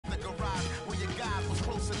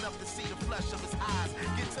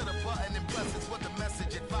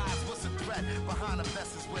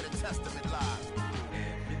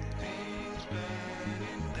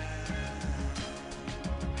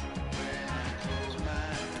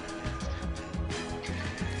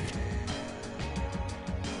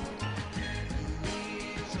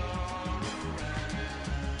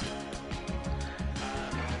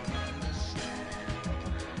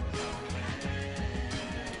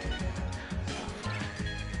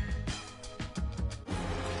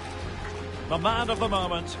the man of the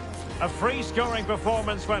moment. A free-scoring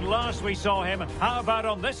performance when last we saw him. How about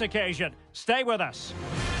on this occasion? Stay with us.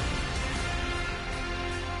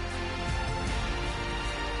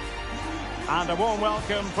 And a warm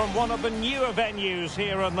welcome from one of the newer venues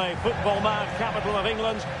here in the football-mad capital of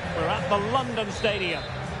England. We're at the London Stadium.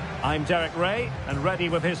 I'm Derek Ray, and ready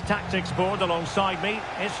with his tactics board alongside me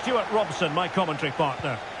is Stuart Robson, my commentary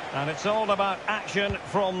partner. And it's all about action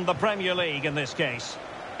from the Premier League in this case.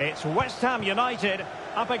 It's West Ham United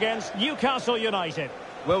up against Newcastle United.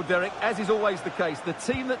 Well, Derek, as is always the case, the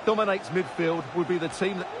team that dominates midfield will be the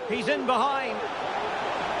team that... He's in behind.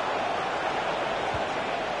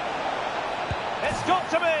 It's got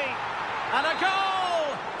to be. And a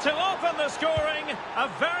goal to open the scoring. A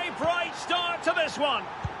very bright start to this one.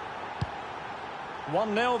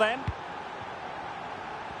 1-0 then.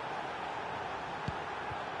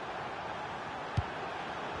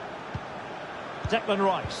 Declan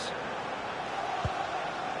Rice.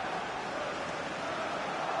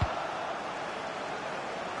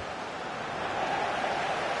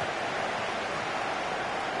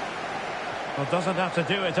 Well, doesn't have to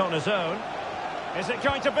do it on his own. Is it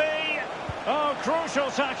going to be? Oh,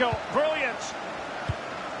 crucial tackle. Brilliant.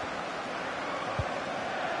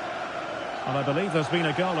 And I believe there's been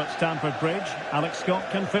a goal at Stamford Bridge. Alex Scott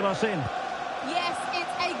can fill us in. Yes,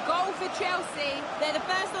 it's a goal for Chelsea. They're the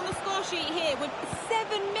first on the score sheet here with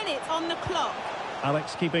 7 minutes on the clock.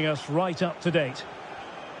 Alex keeping us right up to date.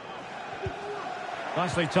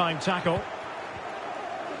 Nicely timed tackle.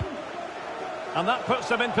 And that puts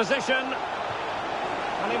them in position.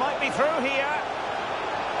 And he might be through here.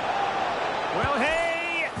 Will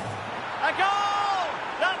he? A goal!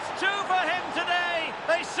 That's 2 for him today.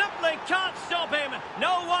 They simply can't stop him.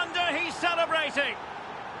 No wonder he's celebrating.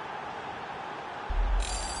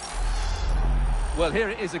 Well, here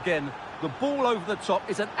it is again. The ball over the top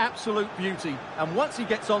is an absolute beauty. And once he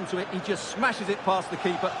gets onto it, he just smashes it past the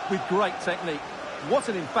keeper with great technique. What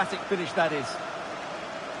an emphatic finish that is.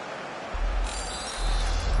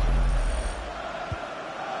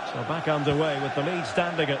 So back underway with the lead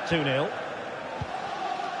standing at 2-0.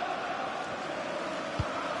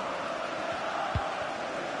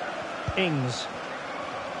 Ings.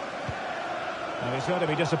 Now he's going to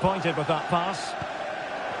be disappointed with that pass.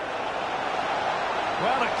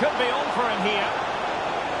 Well, it could be on for him here.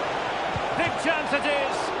 Big chance it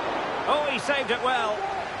is. Oh, he saved it well.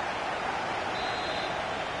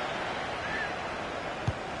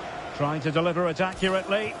 Trying to deliver it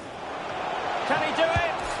accurately. Can he do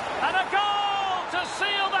it? And a goal to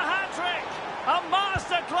seal the hat-trick. A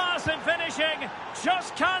masterclass in finishing.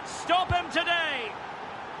 Just can't stop him today.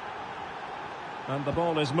 And the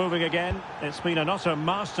ball is moving again. It's been an utter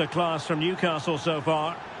masterclass from Newcastle so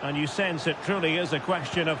far. And you sense it truly is a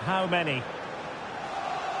question of how many.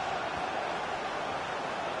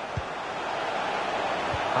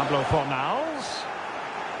 Pablo Fornals.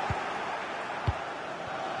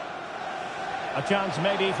 A chance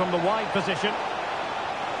maybe from the wide position.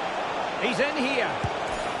 He's in here.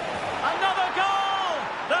 Another goal!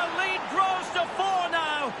 The lead grows to 4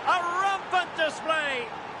 now. A rampant display.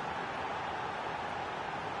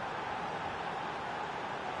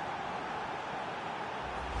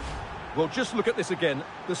 Well, just look at this again.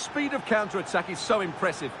 The speed of counter-attack is so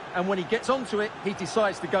impressive. And when he gets onto it, he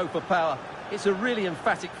decides to go for power. It's a really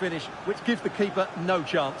emphatic finish, which gives the keeper no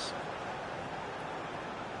chance.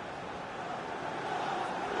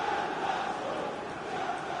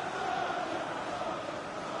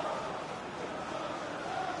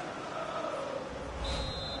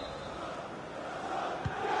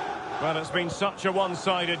 Well, it's been such a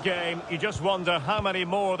one-sided game. You just wonder how many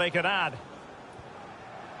more they could add.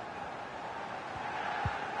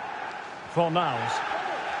 Fornals.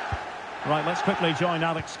 Right, let's quickly join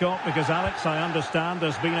Alex Scott because, Alex, I understand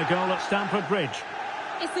there's been a goal at Stamford Bridge.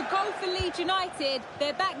 It's a goal for Leeds United.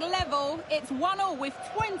 They're back level. It's 1-1 with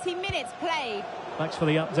 20 minutes played. Thanks for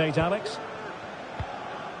the update, Alex.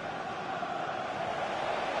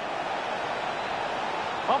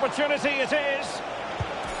 Opportunity it is.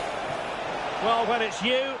 Well, when it's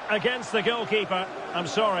you against the goalkeeper, I'm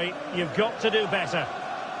sorry, you've got to do better.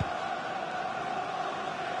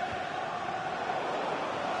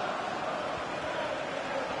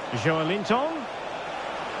 Joelinton.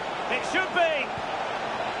 It should be.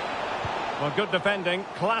 Well, good defending,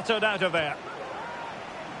 clattered out of there.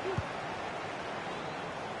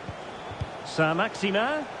 Saint-Maximin.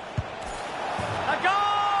 A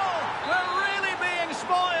goal! We're really being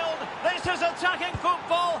spoiled. This is attacking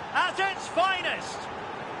football at its finest.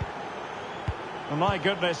 Oh, my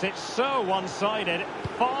goodness, it's so one-sided.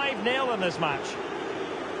 5-0 in this match.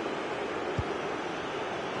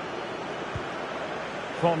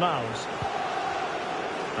 Fornals.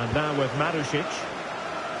 And now with Marusic.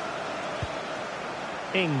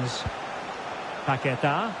 Ings.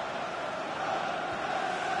 Paqueta.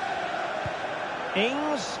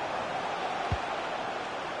 Ings.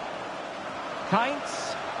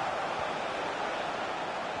 Kainz.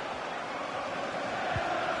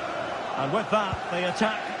 And with that, the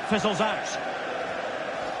attack fizzles out.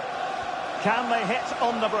 Can they hit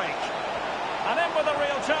on the break? And in with a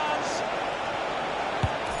real chance.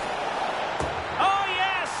 Oh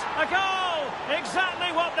yes, a goal!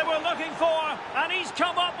 Exactly what they were looking for, and he's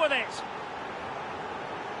come up with it.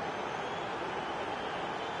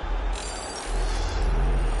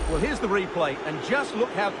 Well, here's the replay, and just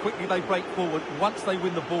look how quickly they break forward once they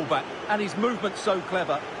win the ball back. And his movement's so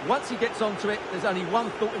clever. Once he gets onto it, there's only one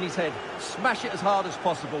thought in his head. Smash it as hard as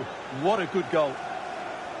possible. What a good goal.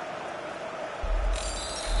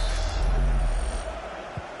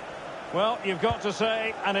 Well, you've got to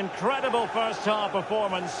say, an incredible first-half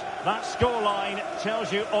performance. That scoreline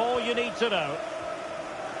tells you all you need to know.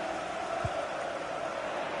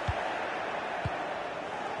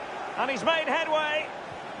 And he's made headway.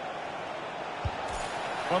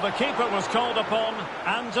 Well, the keeper was called upon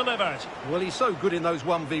and delivered. Well, he's so good in those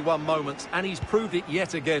 1v1 moments, and he's proved it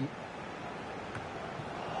yet again.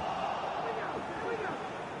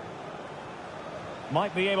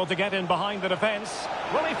 Might be able to get in behind the defence.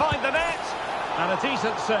 Will he find the net? And a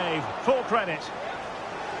decent save. Full credit.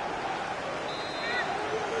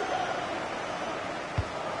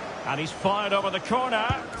 And he's fired over the corner.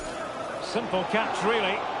 Simple catch,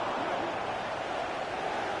 really.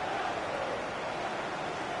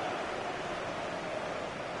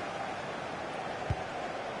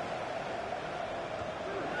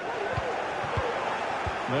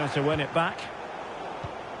 There to win it back.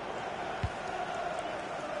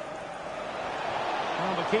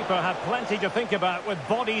 Well, the keeper had plenty to think about with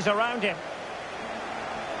bodies around him.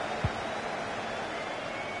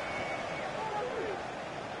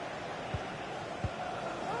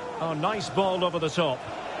 Oh, nice ball over the top.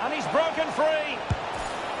 And he's broken free.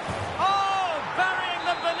 Oh, burying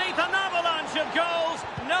them beneath an avalanche of goals.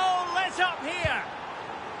 No let up here.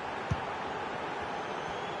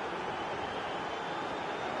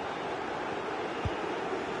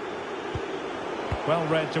 Well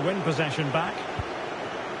read to win possession back.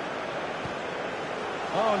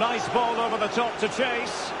 Oh, nice ball over the top to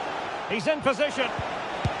chase. He's in position.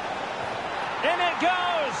 In it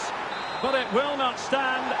goes! But it will not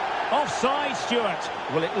stand. Offside, Stuart.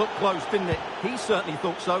 Well, it looked close, didn't it? He certainly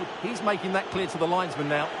thought so. He's making that clear to the linesman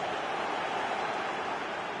now.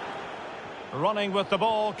 Running with the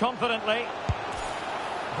ball confidently.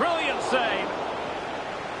 Brilliant save.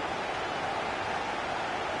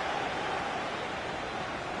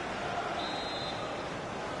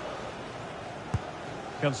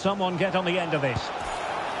 Can someone get on the end of this?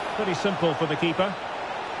 Pretty simple for the keeper.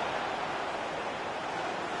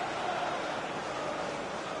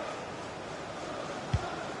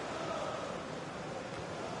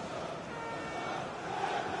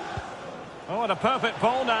 Oh, and a perfect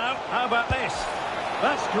ball now. How about this?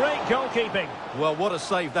 That's great goalkeeping. Well, what a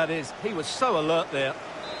save that is. He was so alert there.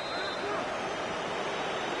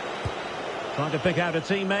 Trying to pick out a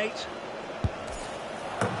teammate.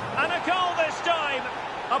 And a goal this time.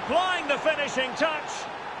 Applying the finishing touch.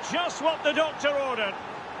 Just what the doctor ordered.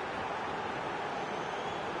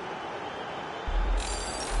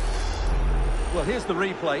 Well, here's the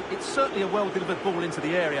replay. It's certainly a well-delivered ball into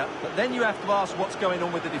the area, but then you have to ask what's going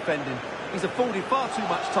on with the defending. He's afforded far too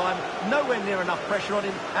much time, nowhere near enough pressure on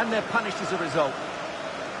him, and they're punished as a result.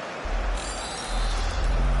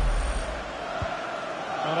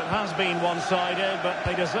 Well, it has been one-sided, but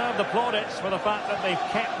they deserve the plaudits for the fact that they've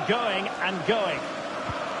kept going and going.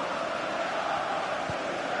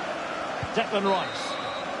 Declan Rice.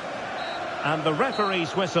 And the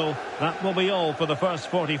referee's whistle. That will be all for the first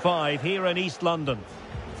 45 here in East London.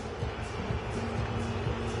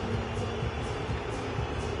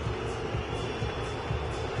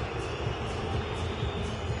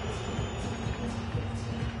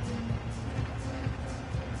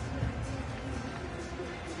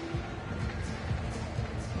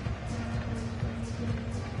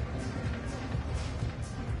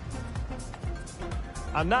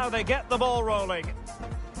 And now they get the ball rolling.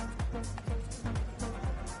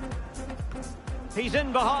 He's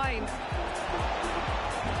in behind.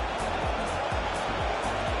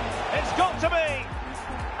 It's got to be.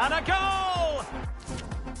 And a goal!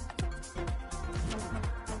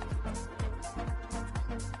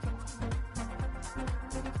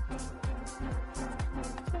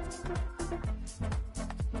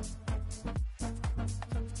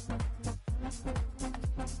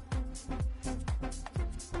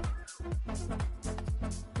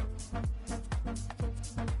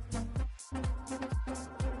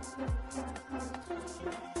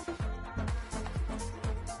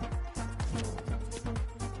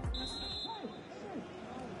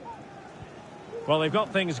 Well, they've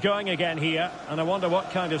got things going again here, and I wonder what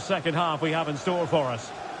kind of second half we have in store for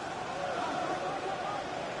us.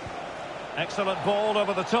 Excellent ball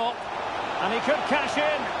over the top, and he could cash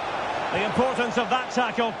in. The importance of that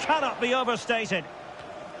tackle cannot be overstated.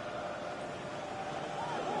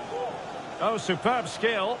 Oh, superb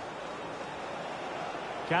skill.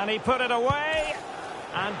 Can he put it away?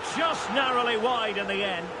 And just narrowly wide in the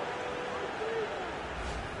end.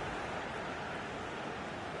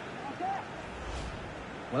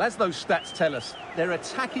 Well, as those stats tell us, their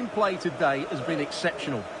attacking play today has been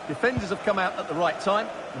exceptional. Defenders have come out at the right time,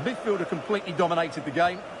 the midfielder completely dominated the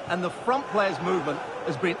game, and the front player's movement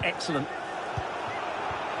has been excellent.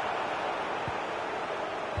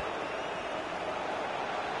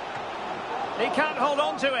 He can't hold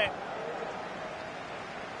on to it.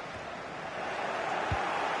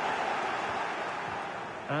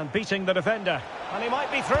 And beating the defender. And he might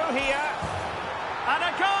be through here. And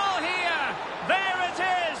a goal here! There it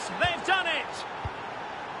is! They've done it!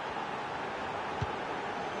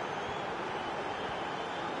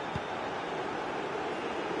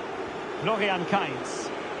 Florian Kainz.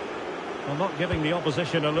 Well, not giving the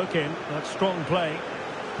opposition a look in. That's strong play.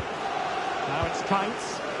 Now it's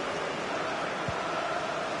Kainz.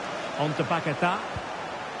 On to Paquetá.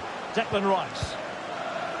 Declan Rice.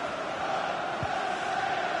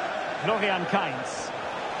 Florian Kainz.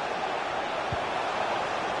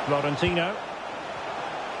 Florentino.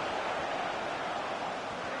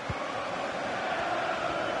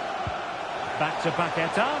 Back to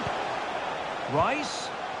Paquetá. Rice.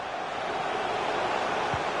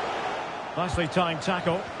 Nicely timed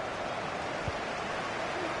tackle.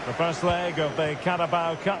 The first leg of the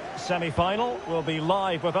Carabao Cup semi-final will be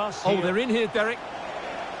live with us. Oh, they're in here, Derek.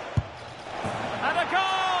 And a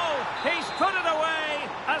goal! He's put it away!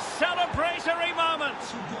 A celebratory moment!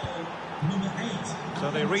 So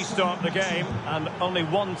they restart the game, and only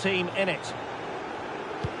one team in it.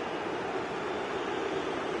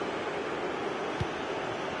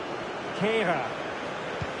 Kehrer.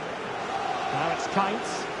 Now it's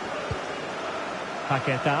Kainz.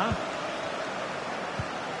 Paquetá.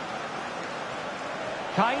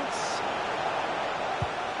 Kainz.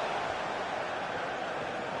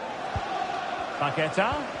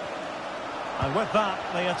 Paquetá. And with that,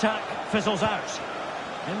 the attack fizzles out.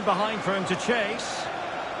 In behind for him to chase.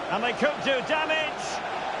 And they could do damage.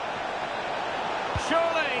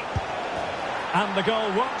 Surely. And the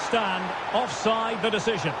goal won't stand. Offside the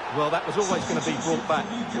decision. Well, that was always going to be brought back.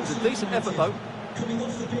 It was a decent effort, though. Coming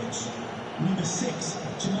off the pitch, number 6,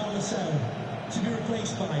 Jamal Lascelles, to be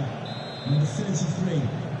replaced by number 33,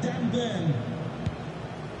 Dan Burn.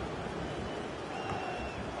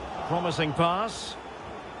 Promising pass.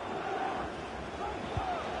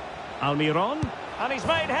 Almiron. And he's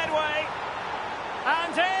made headway.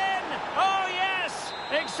 And in! Oh, yes!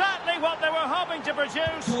 Exactly what they were hoping to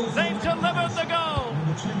produce. They've delivered the goal.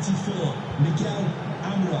 Number 24, Miguel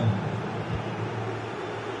Amron.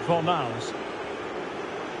 Fornals.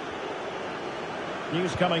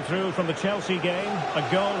 News coming through from the Chelsea game. A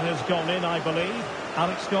goal has gone in, I believe.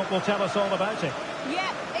 Alex Scott will tell us all about it.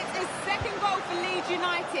 Yep, it's his second goal for Leeds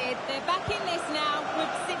United. They're back in this now with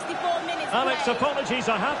 64 minutes Alex, played. apologies,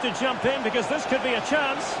 I have to jump in because this could be a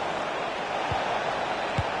chance.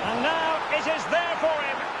 And now it is there for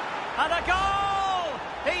him. And a goal!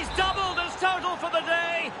 He's doubled his total for the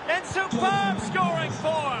day in superb scoring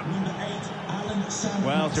form. Number 8, Alan Sam.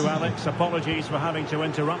 Well, to Alex, apologies for having to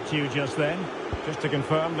interrupt you just then. Just to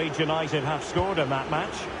confirm, Leeds United have scored in that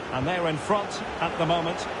match, and they're in front at the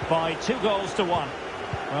moment by 2-1.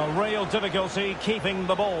 Well, real difficulty keeping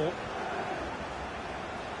the ball.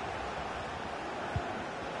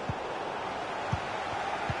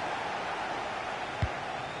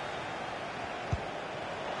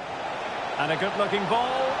 And a good-looking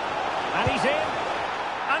ball, and he's in.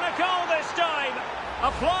 And a goal this time,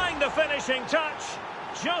 applying the finishing touch.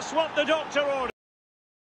 Just what the doctor ordered.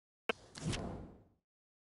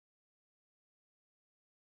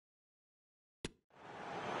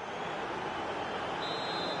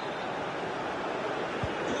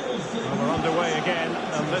 Well, we're underway again,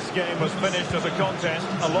 and this game was finished as a contest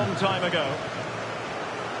a long time ago.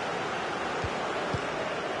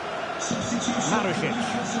 Marusic.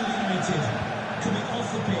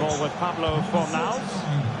 Ball with Pablo Fornals.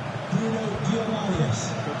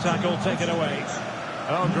 Good tackle taken away.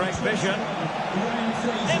 Oh, great vision.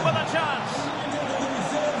 In with a chance.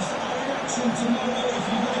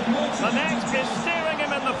 The net is staring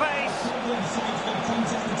him in the face.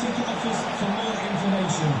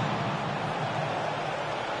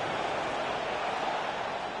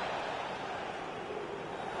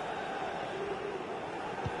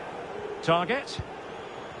 Target.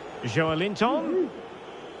 Joelinton.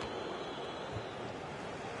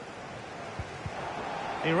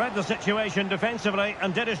 He read the situation defensively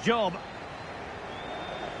and did his job.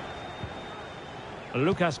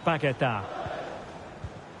 Lucas Paqueta.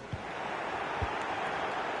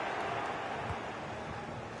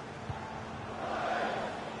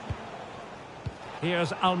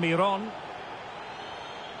 Here's Almiron.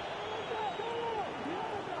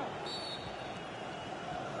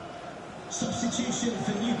 Substitution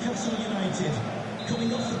for Newcastle United.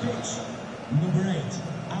 Coming off the pitch, number 8,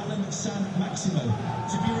 Alan San Maximo,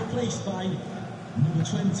 to be replaced by number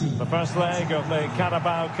 20. The first leg of the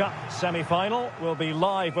Carabao Cup semi-final will be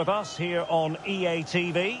live with us here on EA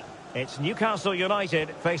TV. It's Newcastle United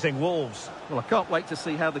facing Wolves. Well, I can't wait to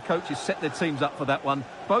see how the coaches set their teams up for that one.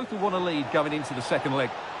 Both will want a lead going into the second leg.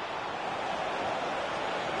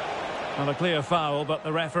 Well, a clear foul, but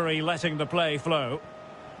the referee letting the play flow.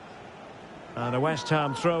 And a West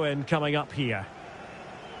Ham throw-in coming up here.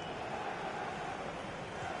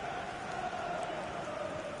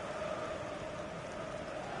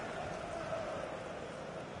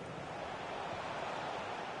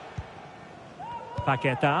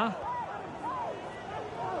 Paqueta.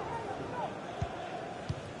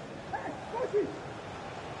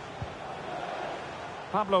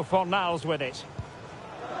 Pablo Fornals with it.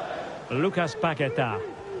 Lucas Paqueta.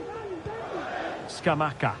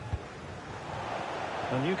 Scamacca.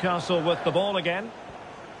 And Newcastle with the ball again.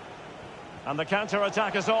 And the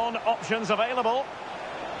counter-attack is on. Options available.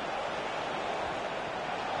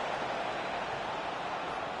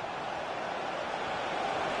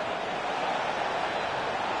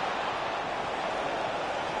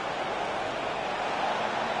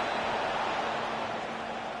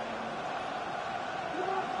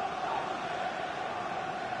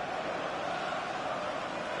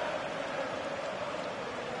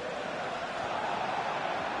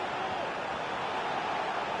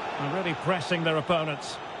 And really pressing their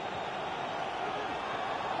opponents.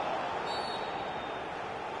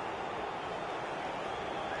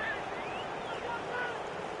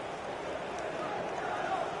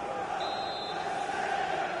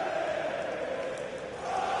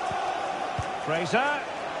 Fraser.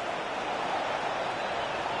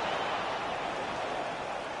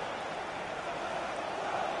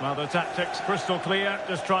 Well, the tactics crystal clear,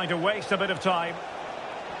 just trying to waste a bit of time.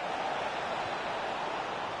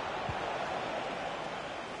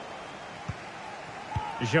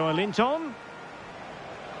 Joelinton.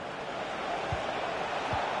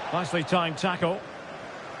 Nicely timed tackle.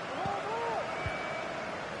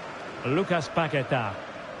 Lucas Paqueta.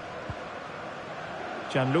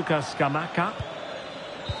 Gianluca Scamacca.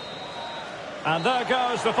 And there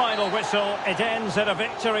goes the final whistle. It ends in a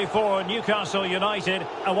victory for Newcastle United.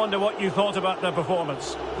 I wonder what you thought about their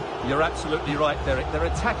performance. You're absolutely right, Derek. Their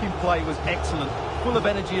attacking play was excellent, full of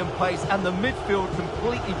energy and pace, and the midfield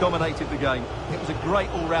completely dominated the game. It was a great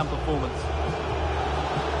all-round performance.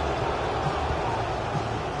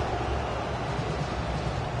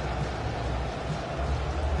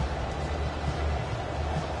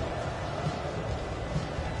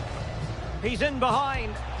 He's in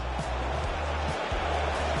behind.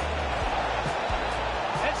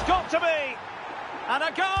 It's got to be. And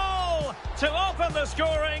a goal to open the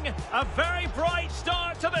scoring. A very bright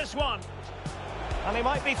start to this one. And he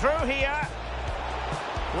might be through here.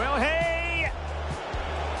 Will he?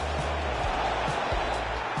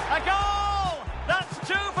 A goal! That's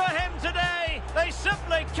 2 for him today. They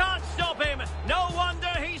simply can't stop him. No wonder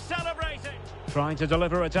he's celebrating. Trying to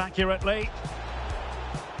deliver it accurately.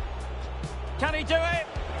 Can he do it?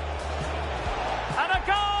 And a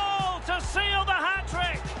goal to seal the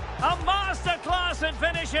hat-trick. A masterclass in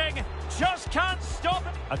finishing. Just can't stop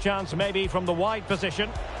it. A chance maybe from the wide position.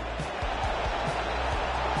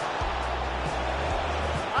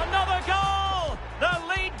 Another goal! The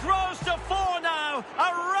lead grows to 4 now.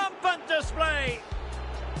 A rampant display.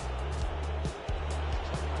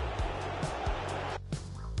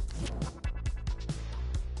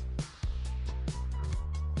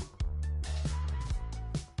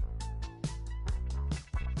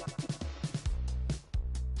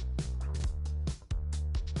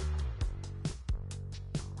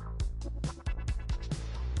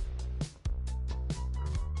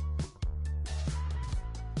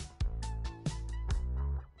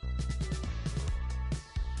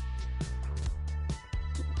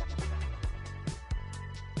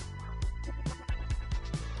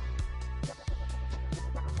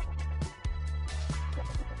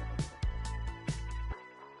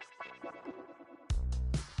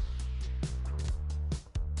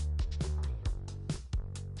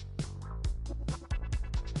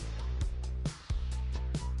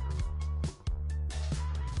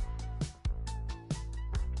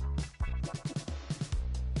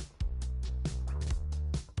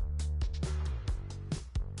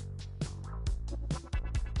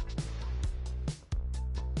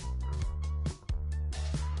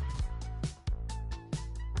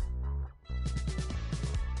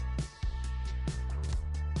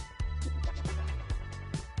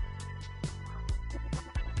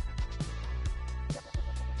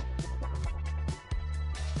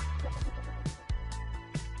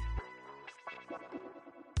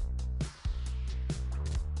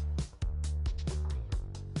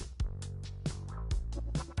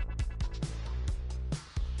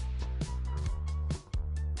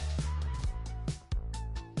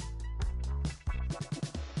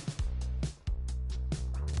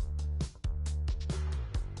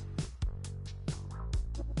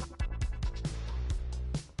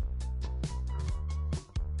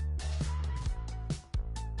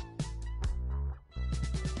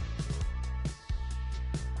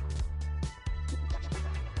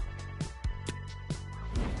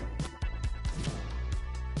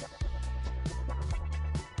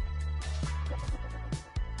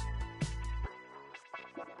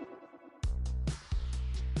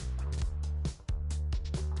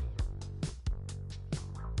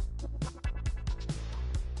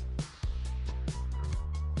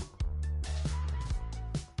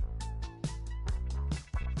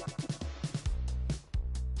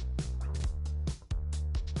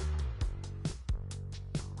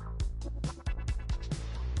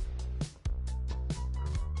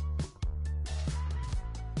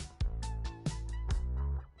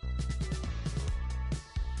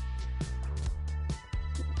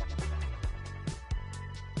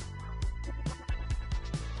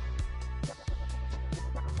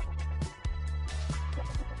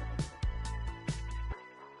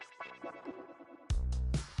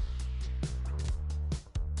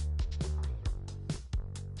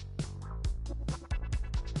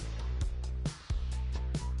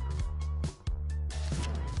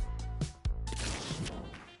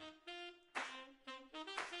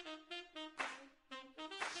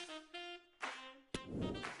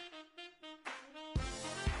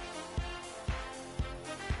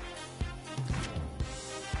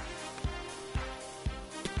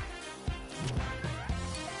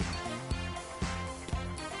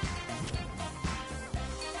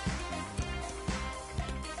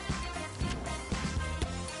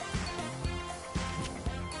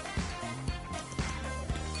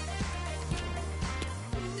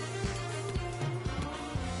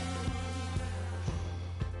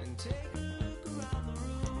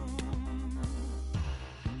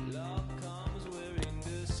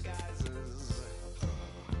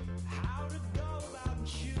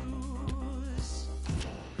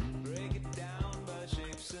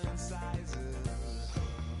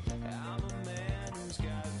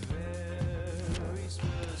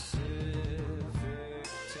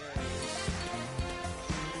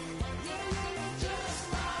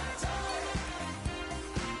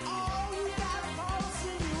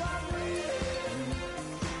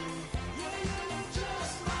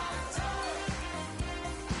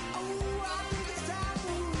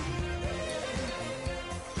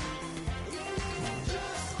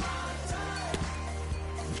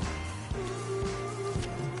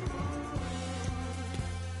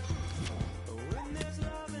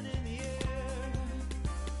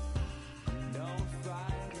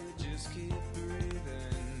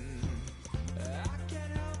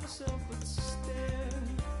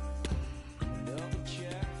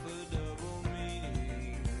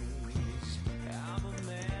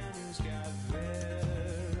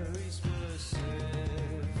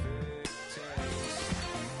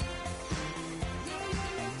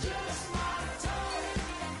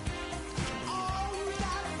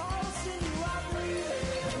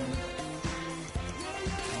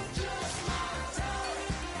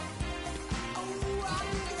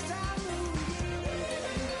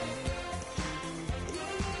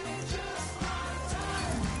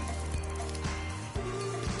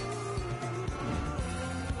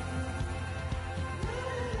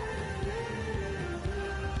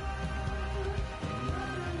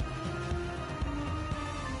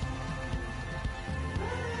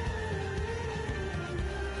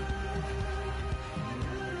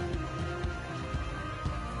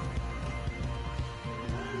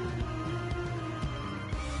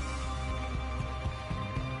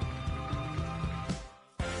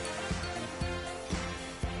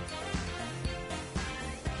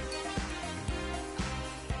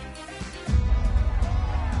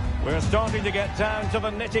 We're starting to get down to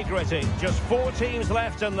the nitty-gritty. Just 4 teams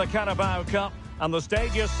left in the Carabao Cup, and the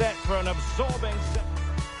stage is set for an absorbing...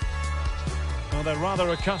 Well, they're rather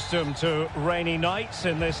accustomed to rainy nights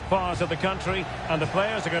in this part of the country, and the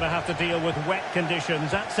players are going to have to deal with wet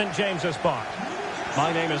conditions at St James's Park.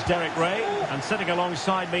 My name is Derek Ray, and sitting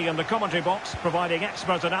alongside me in the commentary box, providing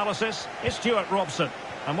expert analysis, is Stuart Robson.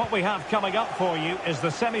 And what we have coming up for you is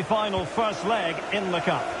the semi-final first leg in the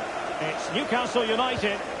Cup. It's Newcastle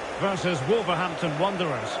United versus Wolverhampton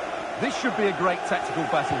Wanderers. This should be a great tactical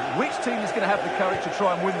battle. Which team is going to have the courage to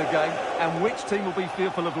try and win the game, and which team will be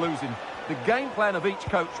fearful of losing? The game plan of each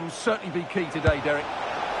coach will certainly be key today, Derek.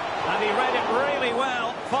 And he read it really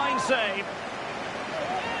well. Fine save.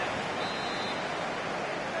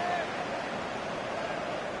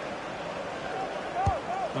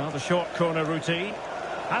 Well, the short corner routine.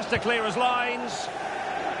 Has to clear his lines.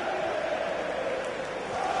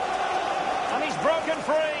 And he's broken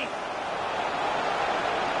free.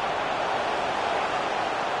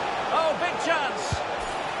 Oh, big chance.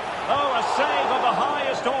 Oh, a save of the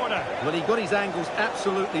highest order. Well, he got his angles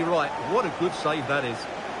absolutely right. What a good save that is.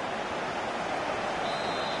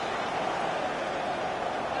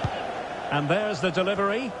 And there's the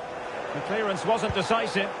delivery. The clearance wasn't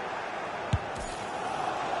decisive.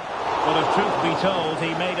 But if truth be told,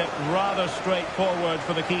 he made it rather straightforward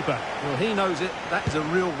for the keeper. Well, he knows it. That is a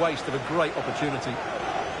real waste of a great opportunity.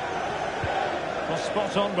 Well,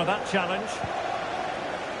 spot on with that challenge.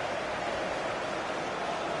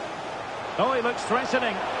 Oh, he looks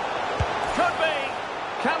threatening. Could be.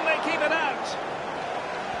 Can they keep it out?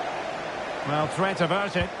 Well, threat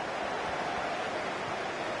averted.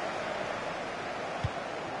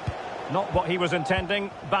 Not what he was intending.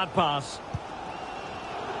 Bad pass.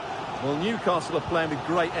 Well, Newcastle are playing with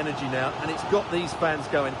great energy now, and it's got these fans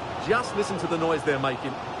going. Just listen to the noise they're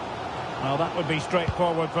making. Well, that would be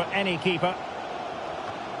straightforward for any keeper.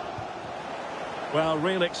 Well,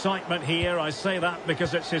 real excitement here. I say that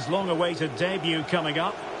because it's his long-awaited debut coming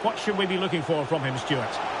up. What should we be looking for from him,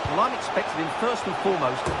 Stuart? Well, I'm expecting him first and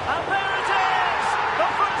foremost. And there it is! The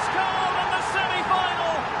first goal in the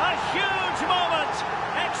semi-final! A huge moment!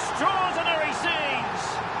 Extraordinary scenes!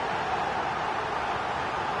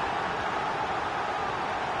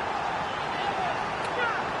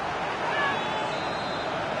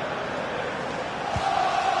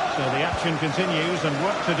 So the action continues and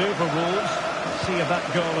work to do for Wolves. Let's see if that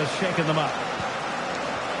goal has shaken them up.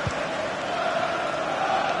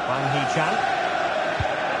 Wang Hee-chan.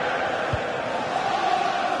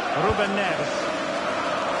 Ruben Neves.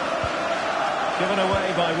 Given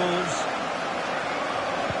away by Wolves.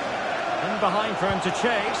 In behind for him to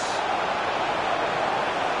chase.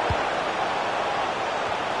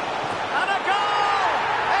 And a goal!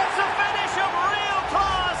 It's a finish of real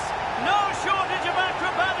class! No shortage of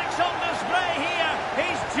acrobatics on display here.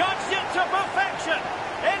 He's judged it to perfection.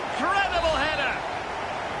 Incredible header.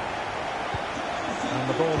 And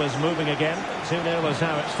the ball is moving again. 2-0 is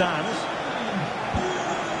how it stands.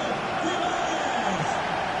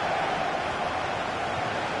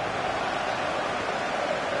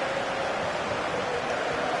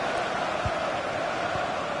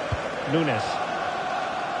 Nunes.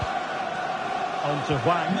 On to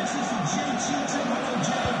Wang.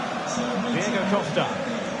 Diego Costa.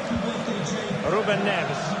 Ruben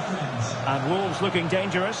Neves. And Wolves looking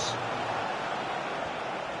dangerous.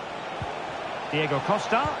 Diego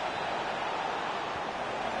Costa.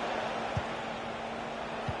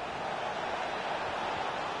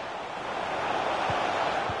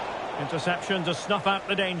 Interception to snuff out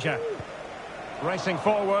the danger. Racing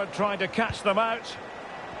forward, trying to catch them out.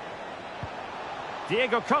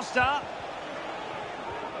 Diego Costa.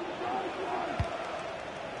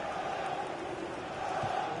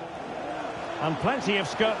 And plenty of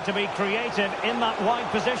scope to be created in that wide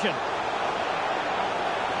position.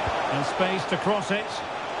 And space to cross it.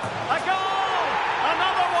 A goal!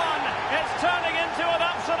 Another one! It's turning into an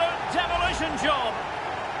absolute demolition job.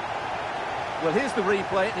 Well, here's the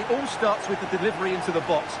replay, and it all starts with the delivery into the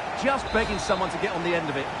box. Just begging someone to get on the end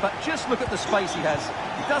of it. But just look at the space he has.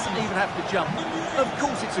 He doesn't even have to jump. Of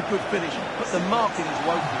course it's a good finish, but the marking is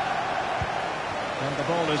woeful. And the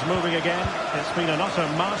ball is moving again. It's been an utter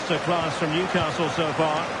masterclass from Newcastle so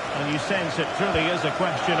far. And you sense it truly is a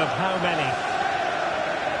question of how many.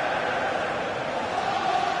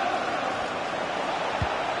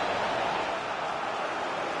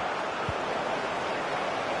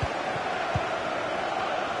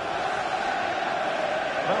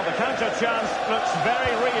 Well, the counter chance looks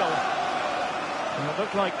very real. And it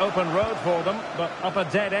looked like open road for them, but up a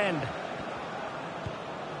dead end.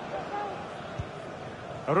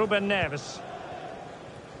 Ruben Neves.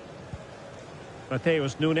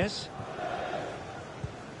 Mateus Nunes.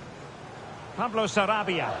 Pablo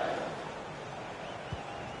Sarabia.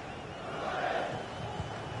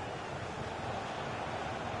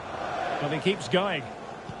 But he keeps going.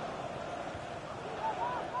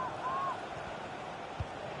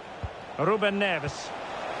 Ruben Neves.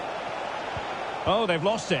 Oh, they've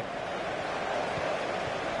lost it.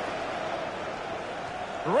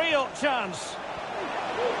 Real chance.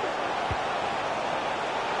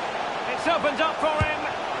 It's opened up for him.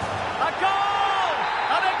 A goal!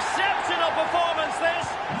 An exceptional performance this.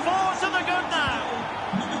 4 to the good now.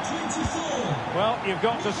 Number 24. Well, you've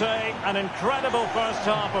got to say, an incredible first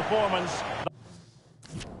half performance.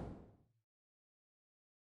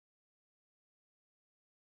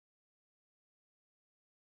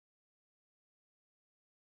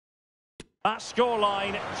 That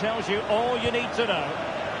scoreline tells you all you need to know.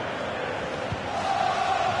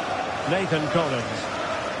 Nathan Collins.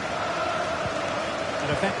 An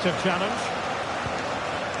effective challenge.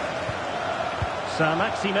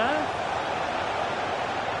 Saint-Maximin.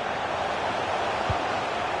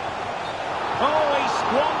 Oh, he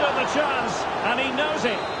squandered the chance, and he knows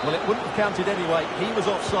it. Well, it wouldn't have counted anyway. He was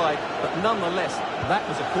offside, but nonetheless, that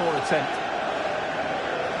was a poor attempt.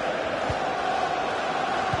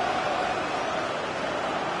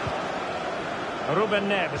 Ruben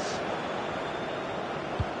Neves.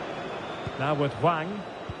 Now with Wang.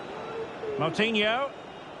 Moutinho.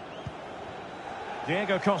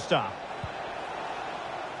 Diego Costa.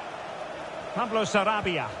 Pablo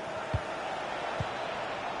Sarabia.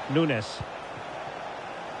 Nunes.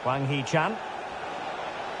 Wang Hee-chan.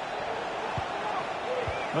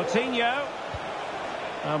 Moutinho.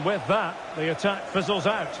 And with that, the attack fizzles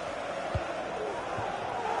out.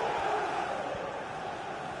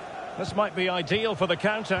 This might be ideal for the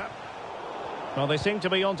counter. Well, they seem to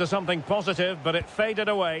be onto something positive, but it faded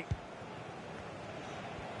away.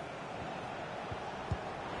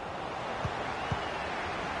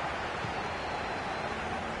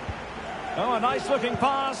 Oh, a nice-looking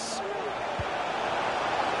pass.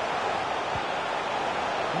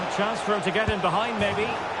 A chance for him to get in behind, maybe.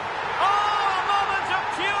 Oh, a moment of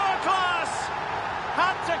pure class!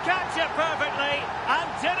 Had to catch it perfectly, and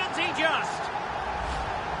didn't he just?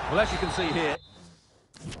 Well, as you can see here,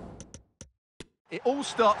 it all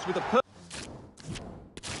starts with a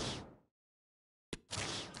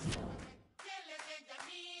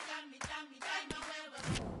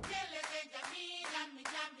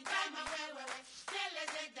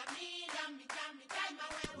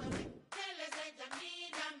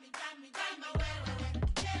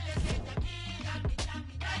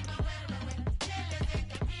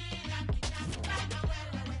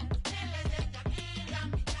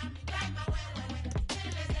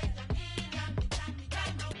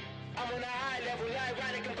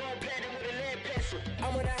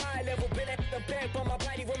I'm on a high level, been at the back, but my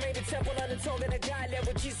body remained a temple on the tongue and a God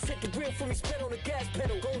level. Jesus hit the wheel for me, spin on the gas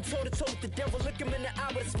pedal. Going toe to toe with the devil, look him in the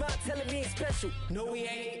eye with a smile, telling me he's special. No, he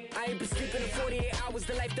ain't. I ain't been sleeping in 48 hours.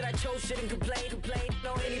 The life that I chose, shouldn't complain.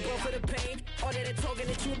 No, any bone for the pain. All that talking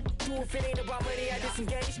that you do, if it ain't about money, I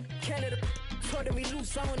disengage. Canada turning me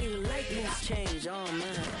loose, I don't even like loose change. Oh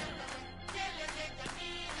man.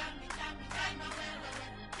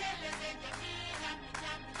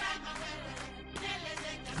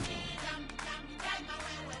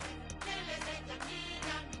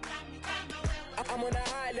 I'm on a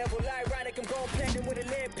high level, ironic, I'm going platinum with a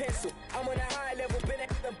lead pencil. I'm on a high level, been at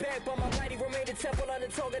the back, but my body remained a temple on the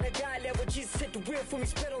tongue and a God level. Jesus hit the wheel for me,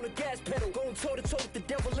 spit on the gas pedal. Going toe to toe with the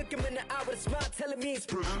devil, look him in the eye with a smile, telling me it's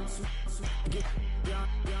don't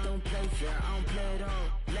play fair, I don't play at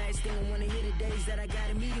all. Last thing I wanna hear today is that I got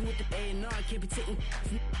a meeting with the A&R. I can't be taking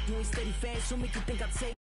doing steady fast, so make you think I'll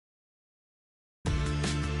take.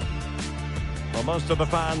 Well, most of the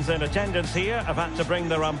fans in attendance here have had to bring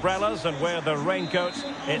their umbrellas and wear their raincoats.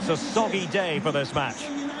 It's a soggy day for this match.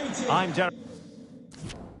 I'm Derek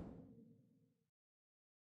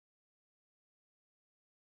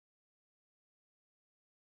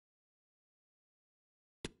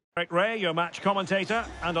Ray, your match commentator,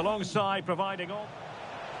 and alongside providing all...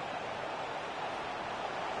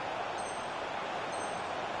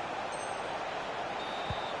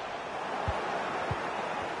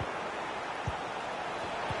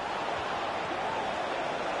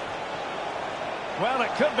 Well,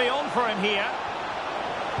 it could be on for him here.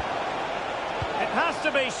 It has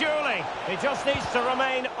to be, surely. He just needs to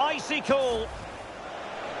remain icy cool.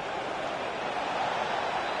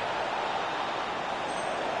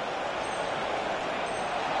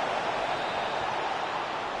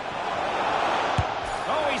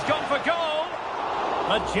 Oh, he's gone for goal.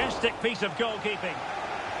 Majestic piece of goalkeeping.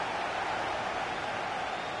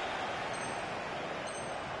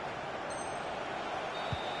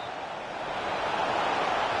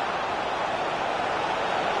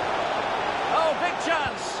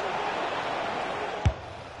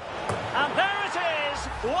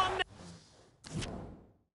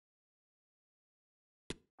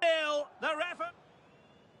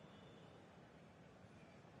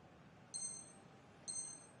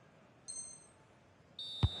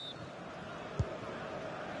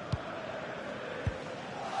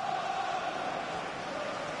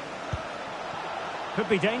 Could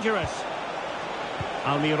be dangerous.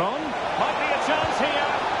 Almiron. Might be a chance here.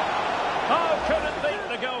 Oh, couldn't beat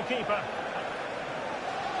the goalkeeper.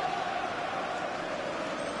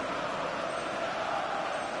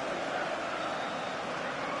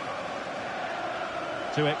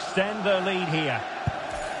 To extend their lead here.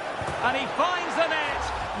 And he finds the net.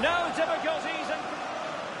 No difficulties.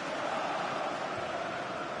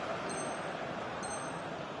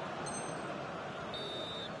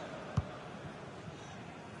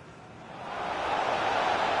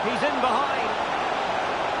 He's in behind.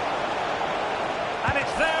 And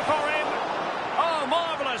it's there for him. Oh,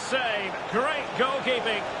 marvellous save. Great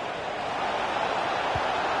goalkeeping.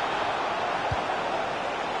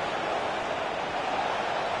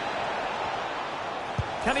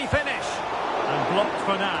 Can he finish? And blocked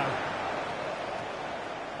for now.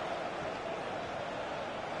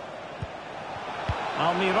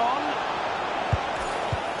 Almiron.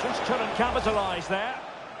 Just couldn't capitalise there.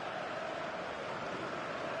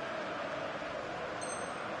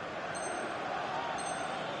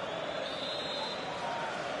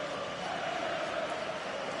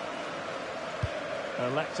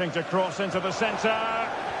 Electing to cross into the centre.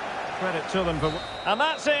 Credit to them for... And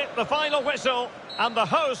that's it, the final whistle. And the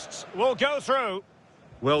hosts will go through.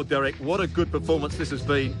 Well, Derek, what a good performance this has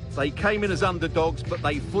been. They came in as underdogs, but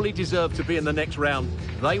they fully deserve to be in the next round.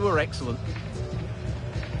 They were excellent.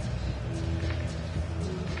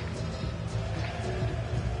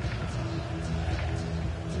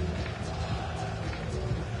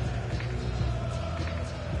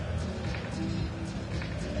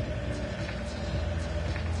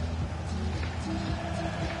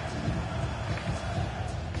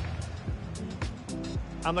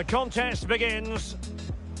 And the contest begins.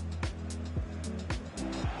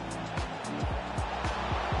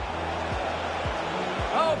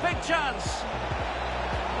 Oh, big chance.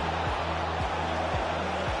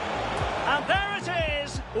 And there it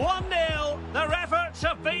is, 1-0. Their efforts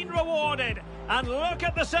have been rewarded. And look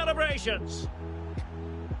at the celebrations.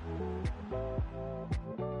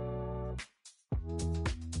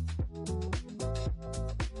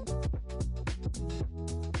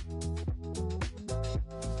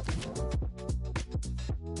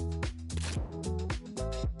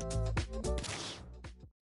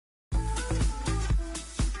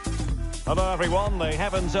 Hello everyone, the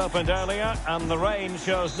heavens opened earlier and the rain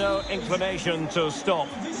shows no inclination to stop.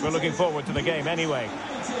 We're looking forward to the game anyway.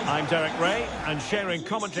 I'm Derek Ray and sharing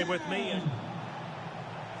commentary with me.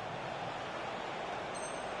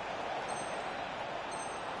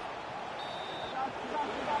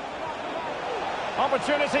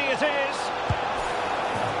 Opportunity it is.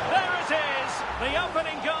 There it is, the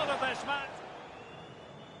opening goal of this match.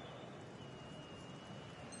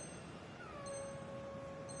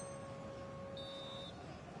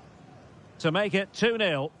 To make it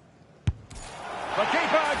 2-0. The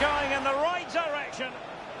keeper going in the right direction.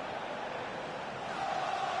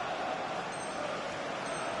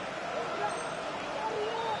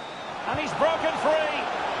 And he's broken free.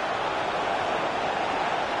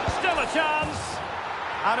 Still a chance.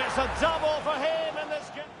 And it's a double for him in this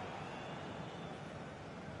game.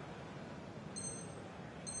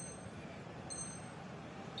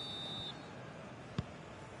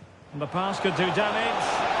 And the pass could do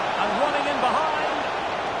damage. And running in behind.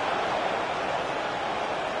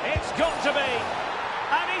 It's got to be.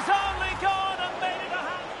 And he's only gone and made it a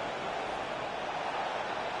hat.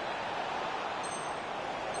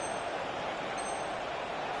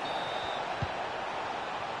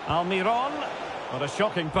 Almiron. What a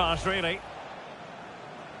shocking pass, really.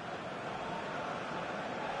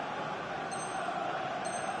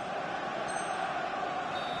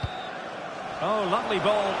 Oh, lovely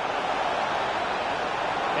ball.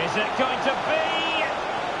 Is it going to be?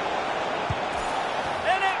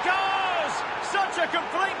 In it goes! Such a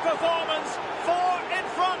complete performance. 4 in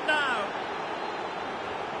front now.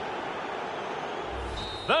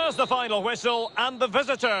 There's the final whistle and the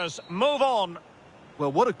visitors move on.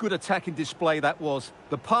 Well, what a good attacking display that was.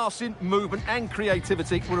 The passing, movement and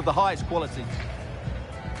creativity were of the highest quality.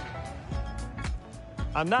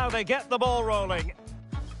 And now they get the ball rolling.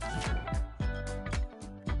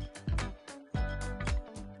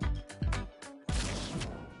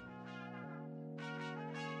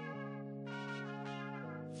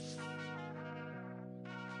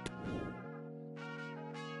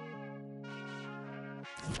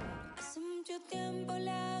 Hace mucho tiempo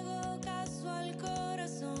le hago caso al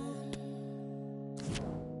corazón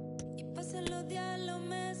y pasan los días, los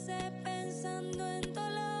meses pensando en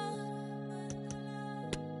dolor.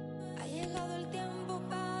 Ha llegado el tiempo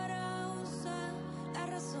para usar la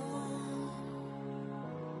razón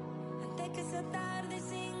antes que sea tarde.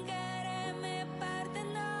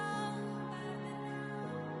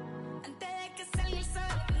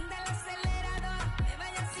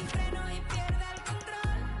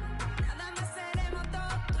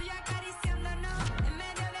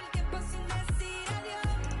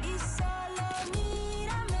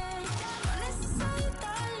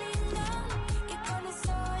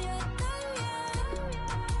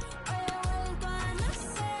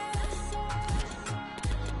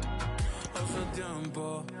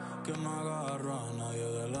 tiempo que no agarro a nadie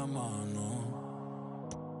de la mano.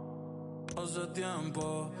 Hace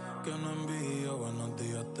tiempo que no envío buenos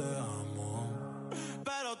días, te amo.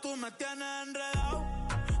 Pero tú me tienes enredado,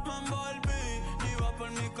 me envolví, iba por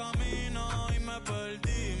mi camino y me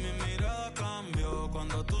perdí. Mi mirada cambió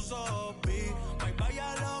cuando tú sopí. Bye bye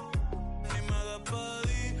a lo ni me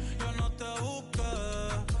despedí. Yo no te busqué,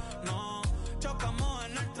 no. Chocamos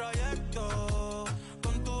en el trayecto.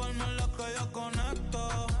 Con tu alma es la que yo conecto.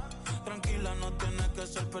 Tranquila, no tienes que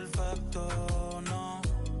ser perfecto, no.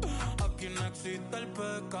 Aquí no existe el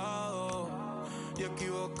pecado y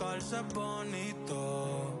equivocarse es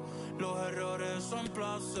bonito. Los errores son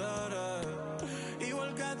placeres,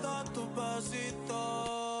 igual que todos tus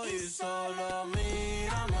besitos. Y solo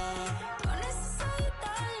mírame. Con esa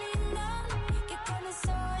tan linda, que con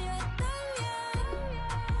eso yo estoy bien.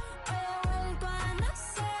 Hoy he vuelto a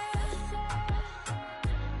nacer.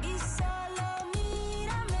 Y solo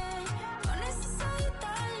mírame. Con esa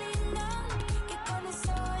tan linda, que con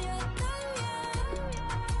eso yo estoy bien.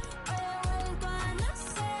 Hoy he vuelto a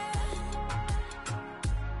nacer.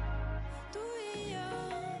 Tú y yo,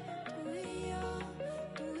 tú y yo,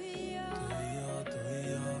 tú y yo. Tú y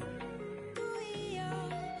yo, Tú y yo,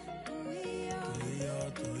 tú y yo, tú y yo,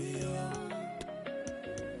 tú y yo.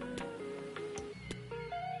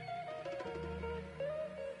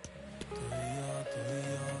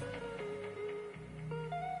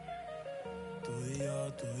 Tú y yo,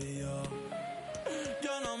 tú y yo.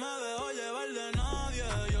 Yo no me dejo llevar de nadie,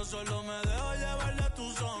 yo solo me dejo llevar de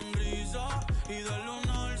tu sonrisa y del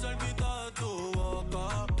lunar cerquita de tu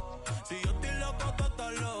boca. Si yo estoy loco, tú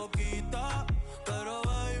estás loquita, pero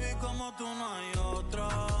baby, como tú no hay otra,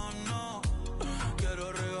 no.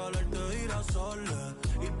 Quiero regalarte girasoles,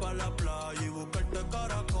 ir pa' la playa y buscarte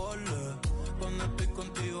caracoles. Cuando estoy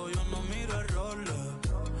contigo yo no miro errores.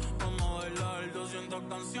 Vamos a bailar 200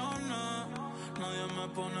 canciones. Nadie me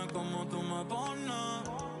pone como tú me pones.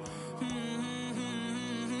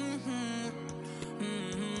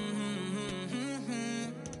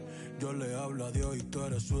 Yo le hablo a Dios y tú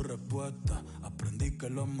eres su respuesta. Aprendí que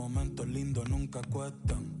los momentos lindos nunca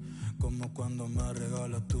cuestan. Como cuando me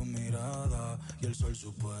regalas tu mirada y el sol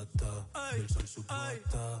supuesta. Y el sol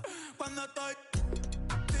supuesta. Cuando estoy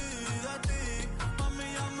de ti, mami,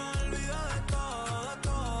 ya me olvidé de todo, de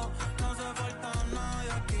todo. No hace falta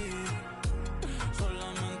nadie aquí,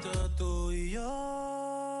 solamente tú y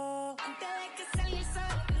yo. antes de que salga el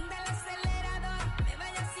sol del acelerador, me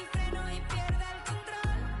vaya sin freno y pierda el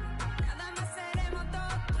control. Nada más seremos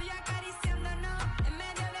dos, tú y yo acariciándonos en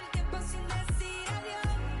medio del tiempo sin decir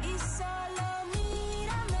adiós. Y solo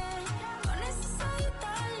mírame, con esa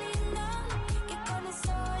tan linda, que con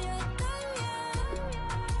eso yo estoy bien.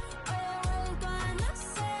 Hoy he vuelto a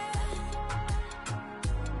nacer.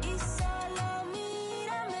 Y solo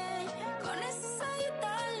mírame, con esa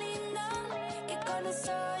tan linda, que con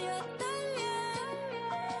eso yo estoy bien.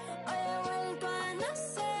 Hoy he vuelto a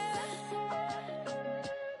nacer.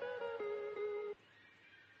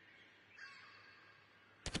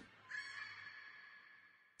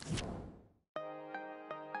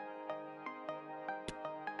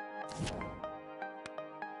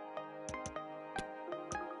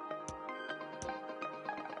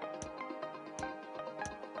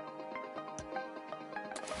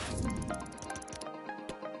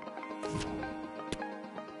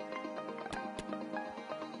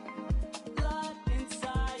 Blood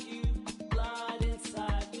inside you, blood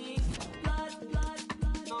inside me. Blood, blood,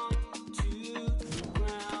 blood on to the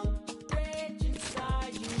ground. Rage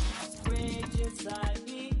inside you, rage inside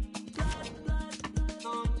me. Blood, blood, blood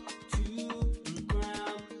on to the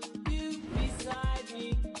ground. You beside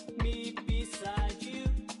me beside you.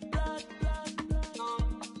 Blood, blood, blood on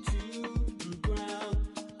to the ground.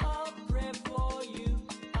 I'll pray for you,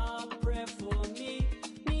 I'll pray for me.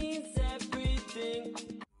 Means everything.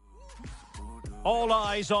 All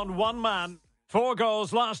eyes on one man. 4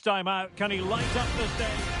 goals last time out. Can he light up the stage?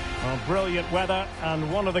 Oh, brilliant weather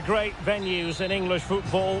and one of the great venues in English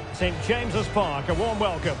football, St James's Park. A warm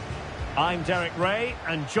welcome. I'm Derek Ray,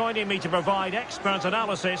 and joining me to provide expert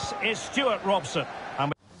analysis is Stuart Robson.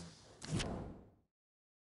 And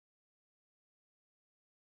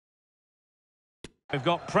we've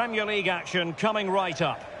got Premier League action coming right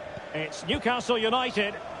up. It's Newcastle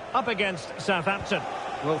United up against Southampton.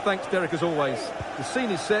 Well, thanks, Derek, as always. The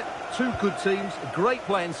scene is set, two good teams, a great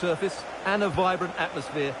playing surface and a vibrant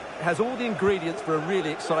atmosphere. It has all the ingredients for a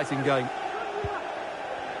really exciting game.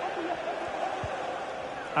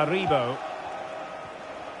 Aribo.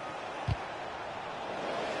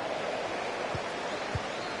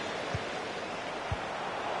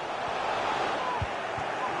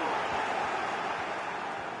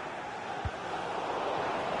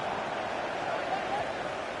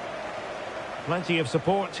 Plenty of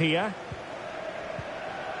support here.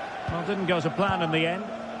 Well, didn't go to plan in the end.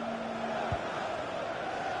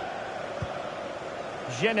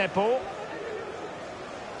 Genepo.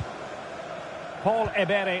 Paul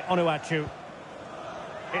Ebere Onuachu.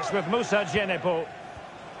 It's with Moussa Genepo.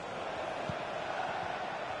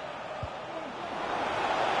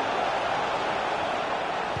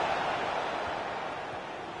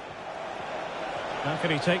 How can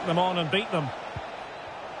he take them on and beat them?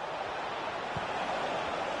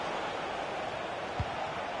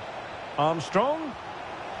 Armstrong.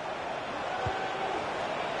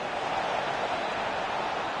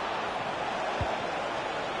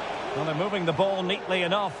 Well, they're moving the ball neatly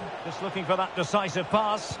enough. Just looking for that decisive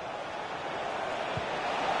pass.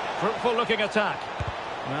 Fruitful looking attack.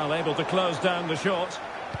 Well, able to close down the shot.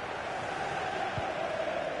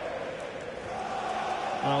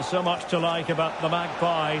 Well, so much to like about the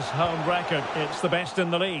Magpies' home record. It's the best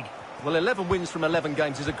in the league. Well, 11 wins from 11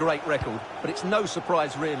 games is a great record, but it's no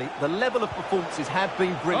surprise, really. The level of performances have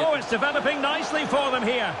been brilliant. Oh, it's developing nicely for them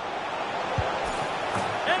here.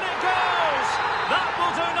 In it goes! That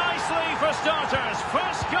will do nicely for starters.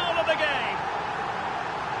 First goal of the game.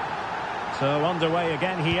 So, underway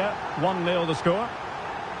again here. 1-0 the score.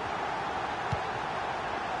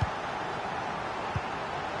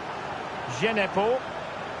 Genepo.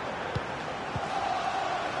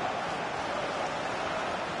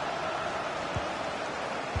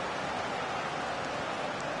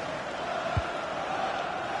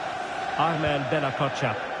 Ahmed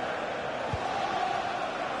Benakocha.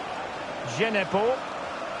 Genepo.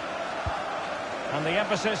 And the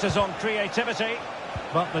emphasis is on creativity,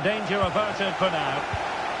 but the danger averted for now.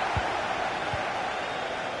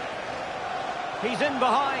 He's in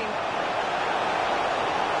behind.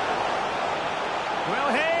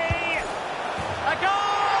 Will he? A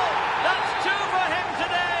goal! That's two for him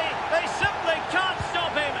today. They simply can't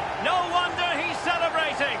stop him. No wonder he's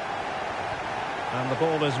celebrating. And the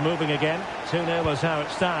ball is moving again. 2-0 is how it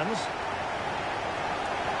stands.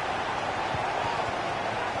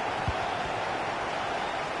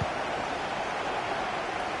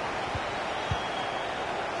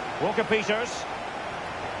 Walker-Peters.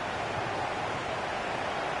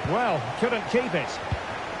 Well, couldn't keep it.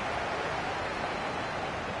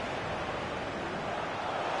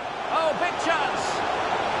 Oh, big chance.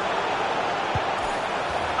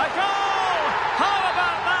 A goal! How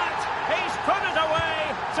about that? He's put it away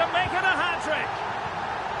to make it a hat-trick.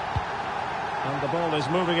 And the ball is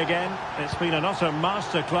moving again. It's been an utter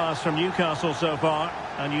masterclass from Newcastle so far,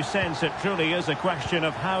 and you sense it truly is a question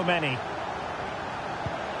of how many.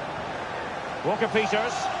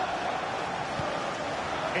 Walker-Peters.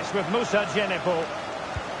 It's with Moussa Genepo.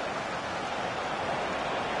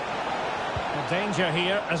 Danger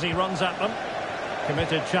here as he runs at them.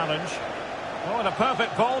 Committed challenge. Oh, and a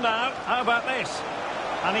perfect ball now. How about this?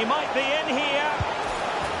 And he might be in here.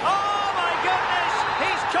 Oh, my goodness!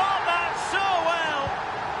 He's caught that so well!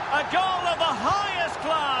 A goal of the highest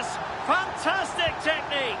class. Fantastic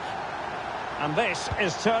technique. And this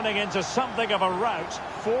is turning into something of a rout.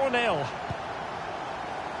 4-0.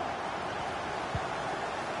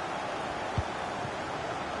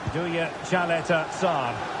 Duya Chaleta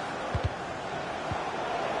Sarr.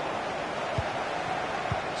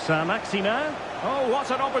 Saint-Maximin. Oh,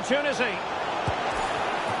 what an opportunity.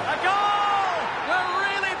 A goal! We're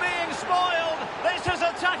really being spoiled. This is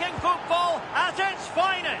attacking football at its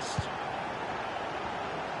finest.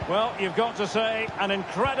 Well, you've got to say, an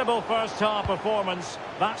incredible first-half performance.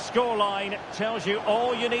 That scoreline tells you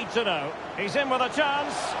all you need to know. He's in with a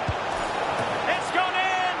chance. It's gone in!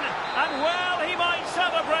 And well, he might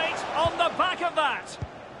celebrate on the back of that.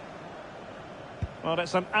 Well,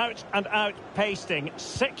 it's an out-and-out pasting.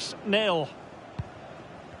 6-0.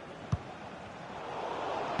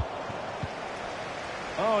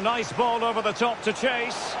 Oh, nice ball over the top to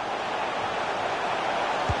chase.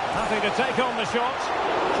 Happy to take on the shot.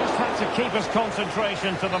 Just had to keep his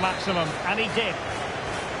concentration to the maximum, and he did.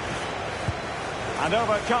 And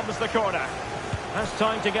over comes the corner. That's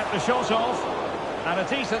time to get the shot off. And a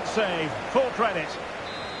decent save. Full credit.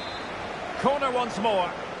 Corner once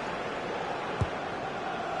more.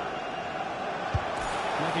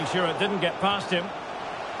 Making sure it didn't get past him.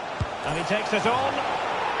 And he takes it on.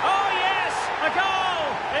 Oh, yes! A goal!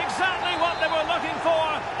 Exactly what they were looking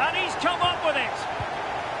for. And he's come up with it.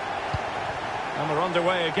 And we're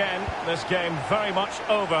underway again. This game very much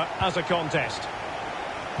over as a contest.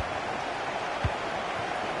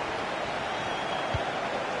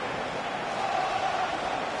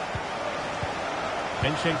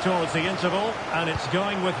 Inching towards the interval, and it's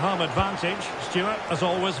going with home advantage. Stuart, as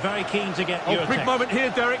always, very keen to get your big take. moment here,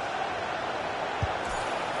 Derek.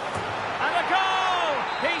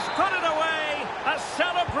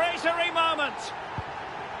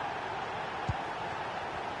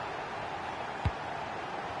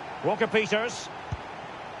 Walker-Peters.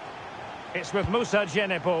 It's with Moussa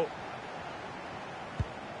Djenepo.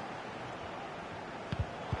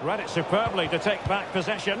 Read it superbly to take back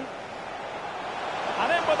possession.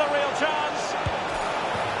 And in with a real chance.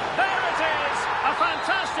 There it is! A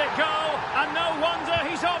fantastic goal, and no wonder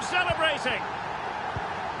he's off celebrating.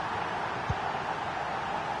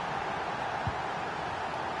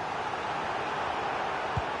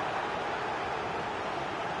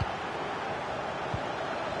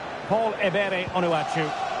 Paul Ebere Onuachu.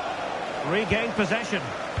 Regained possession.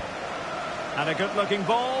 And a good-looking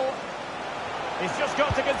ball. He's just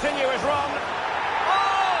got to continue his run.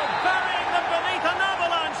 Oh, burying them beneath an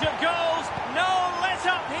avalanche of goals. No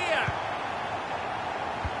let-up here.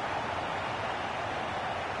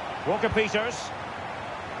 Walker-Peters.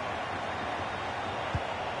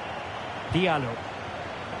 Diallo.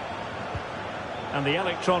 And the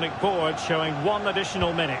electronic board showing 1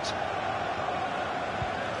 additional minute.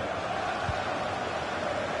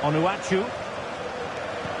 Onuachu.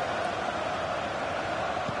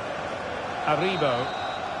 Aribo.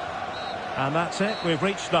 And that's it. We've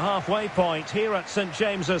reached the halfway point here at St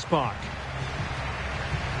James's Park.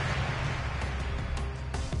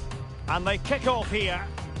 And they kick off here.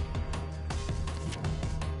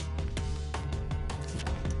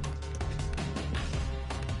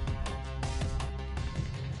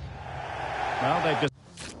 Well, they've just...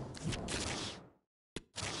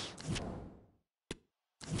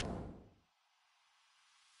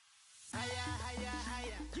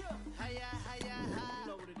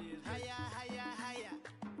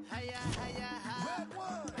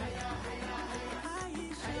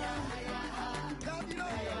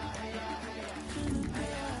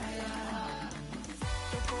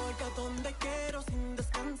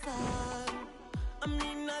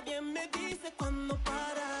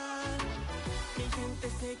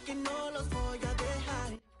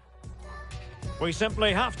 We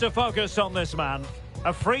simply have to focus on this man.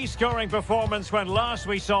 A free-scoring performance when last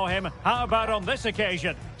we saw him. How about on this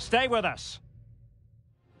occasion? Stay with us.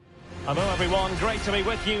 Hello everyone, great to be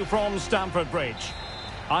with you from Stamford Bridge.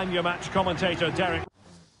 I'm your match commentator, Derek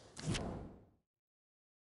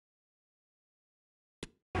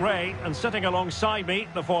Ray, and sitting alongside me,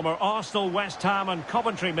 the former Arsenal, West Ham and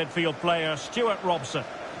Coventry midfield player, Stuart Robson.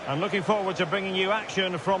 And looking forward to bringing you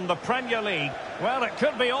action from the Premier League. Well, it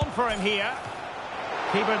could be on for him here.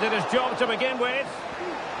 Keeper did his job to begin with.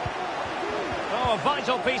 Oh, a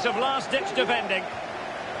vital piece of last-ditch defending.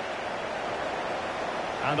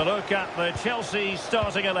 And a look at the Chelsea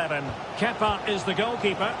starting 11. Kepa is the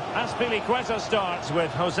goalkeeper. Azpilicueta starts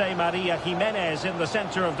with Jose Maria Jimenez in the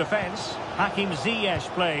centre of defence. Hakim Ziyech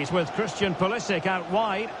plays with Christian Pulisic out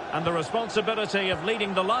wide. And the responsibility of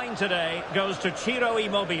leading the line today goes to Ciro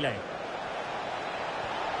Immobile.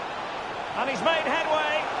 And he's made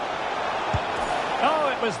headway.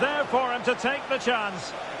 Oh, it was there for him to take the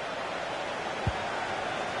chance.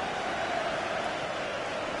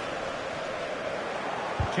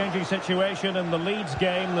 Changing situation in the Leeds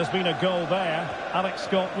game. There's been a goal there. Alex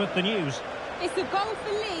Scott with the news. It's a goal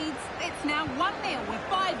for Leeds. It's now 1-0 with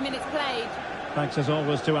 5 minutes played. Thanks as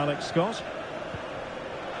always to Alex Scott.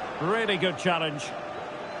 Really good challenge.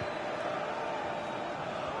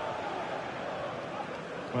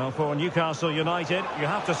 Well, for Newcastle United, you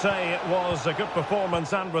have to say it was a good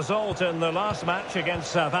performance and result in the last match against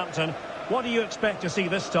Southampton. What do you expect to see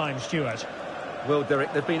this time, Stuart? Well,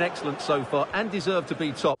 Derek, they've been excellent so far and deserve to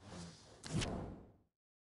be top.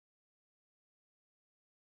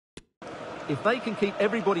 If they can keep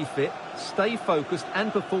everybody fit, stay focused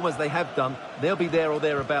and perform as they have done, they'll be there or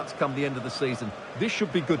thereabouts come the end of the season. This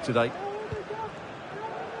should be good today.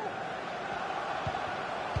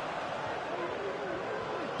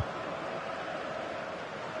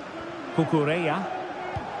 Cucurella.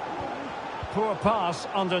 Poor pass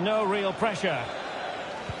under no real pressure.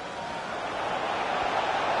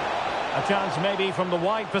 A chance maybe from the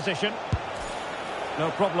wide position.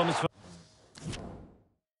 No problems for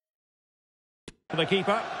the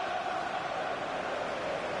keeper.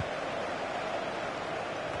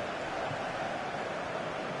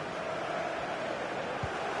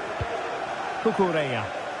 Cucurella.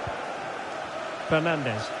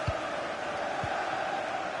 Fernandez.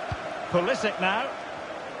 Pulisic now.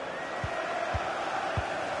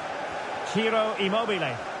 Ciro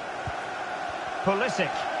Immobile.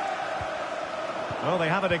 Pulisic. Oh, they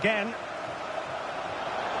have it again.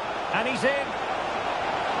 And he's in.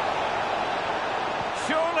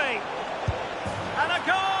 Surely. And a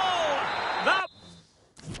goal! That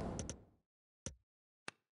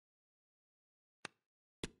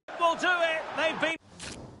will do it. they've been...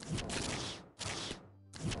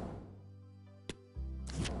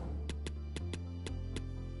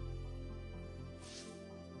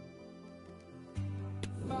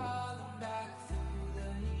 Falling back through the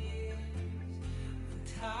years, when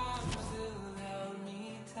time still held me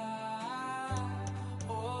tight.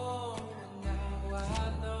 Oh, now I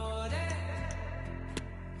know that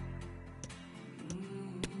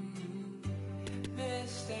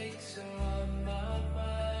mistakes are all